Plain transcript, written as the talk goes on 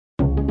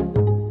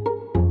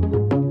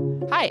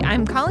Hi,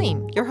 I'm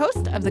Colleen, your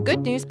host of the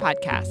Good News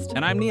Podcast.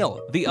 And I'm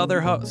Neil, the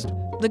other host.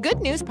 The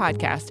Good News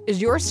Podcast is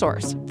your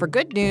source for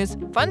good news,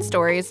 fun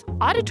stories,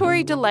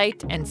 auditory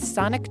delight, and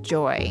sonic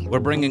joy. We're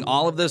bringing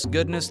all of this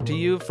goodness to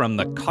you from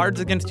the Cards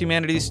Against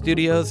Humanity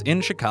studios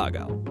in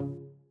Chicago.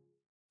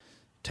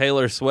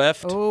 Taylor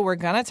Swift. Oh, we're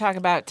going to talk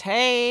about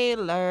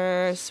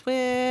Taylor Swift.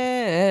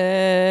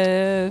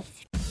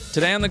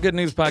 Today on the Good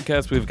News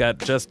Podcast, we've got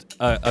just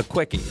a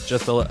quickie,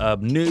 just a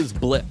news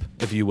blip,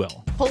 if you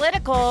will.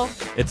 Political.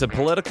 It's a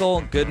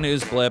political good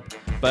news blip,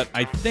 but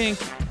I think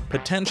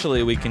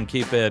potentially we can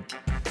keep it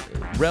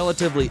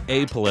relatively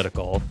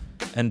apolitical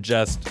and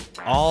just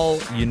all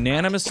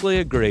unanimously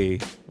agree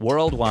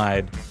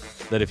worldwide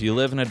that if you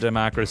live in a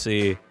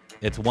democracy,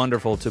 it's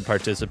wonderful to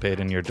participate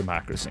in your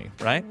democracy,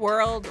 right?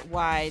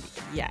 Worldwide,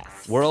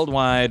 yes.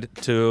 Worldwide,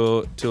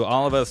 to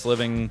all of us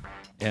living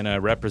in a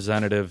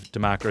representative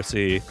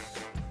democracy,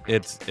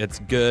 it's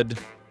good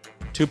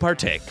to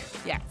partake.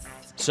 Yes.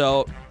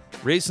 So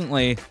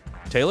recently,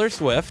 Taylor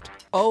Swift.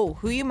 Oh,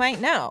 who you might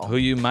know.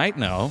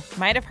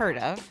 Might have heard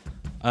of.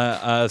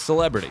 A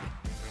celebrity.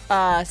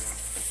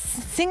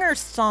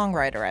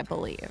 Singer-songwriter, I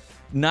believe.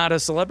 Not a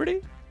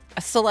celebrity?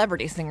 A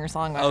celebrity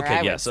singer-songwriter,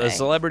 Okay, yes, a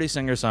celebrity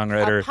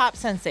singer-songwriter. A pop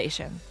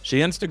sensation. She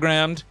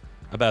Instagrammed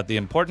about the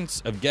importance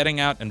of getting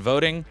out and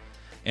voting,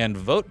 and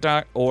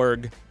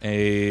Vote.org,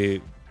 a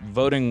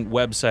voting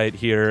website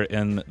here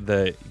in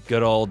the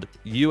good old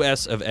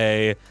US of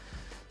A,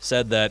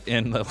 said that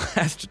in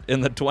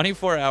the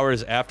 24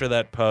 hours after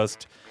that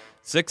post,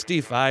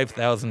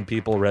 65,000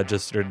 people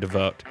registered to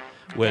vote,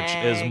 which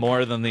is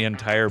more than the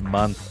entire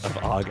month of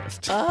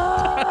August.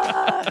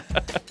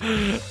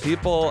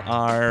 People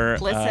are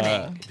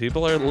listening.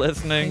 People are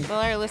listening. People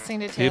are listening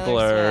to Taylor People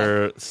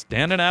are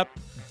standing up.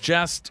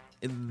 Just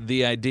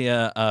the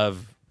idea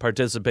of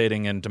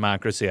participating in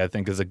democracy, I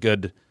think, is a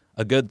good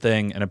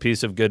thing and a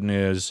piece of good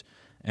news.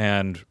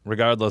 And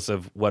regardless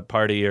of what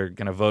party you're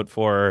going to vote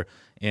for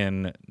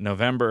in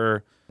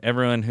November,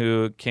 everyone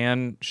who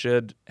can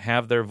should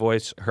have their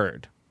voice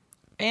heard.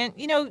 And,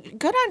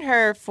 good on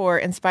her for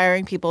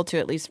inspiring people to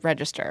at least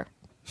register.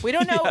 We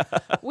don't know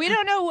we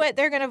don't know what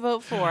they're going to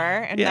vote for,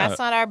 and that's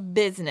not our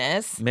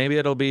business. Maybe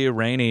it'll be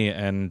rainy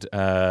and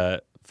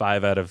 5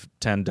 out of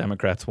 10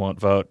 Democrats won't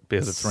vote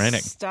because it's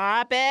raining.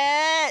 Stop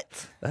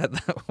it.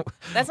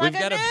 That's not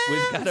good news.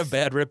 We've got a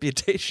bad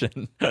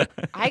reputation.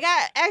 I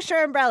got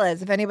extra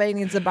umbrellas if anybody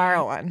needs to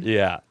borrow one.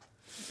 Yeah.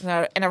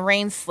 And a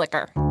rain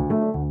slicker.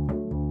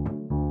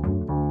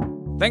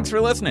 Thanks for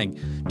listening.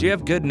 Do you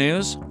have good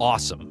news?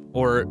 Awesome.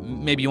 Or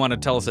maybe you want to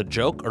tell us a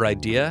joke or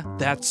idea?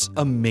 That's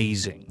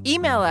amazing.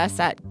 Email us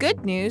at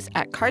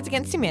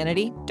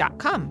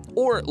goodnews@cardsagainsthumanity.com.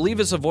 Or leave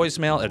us a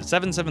voicemail at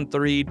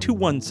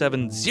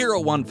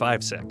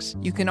 773-217-0156.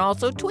 You can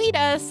also tweet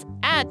us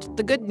at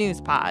The Good News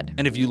Pod.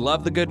 And if you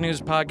love the Good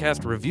News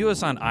Podcast, review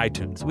us on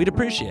iTunes. We'd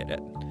appreciate it.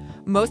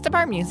 Most of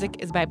our music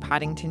is by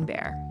Poddington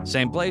Bear.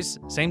 Same place,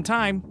 same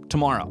time,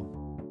 tomorrow.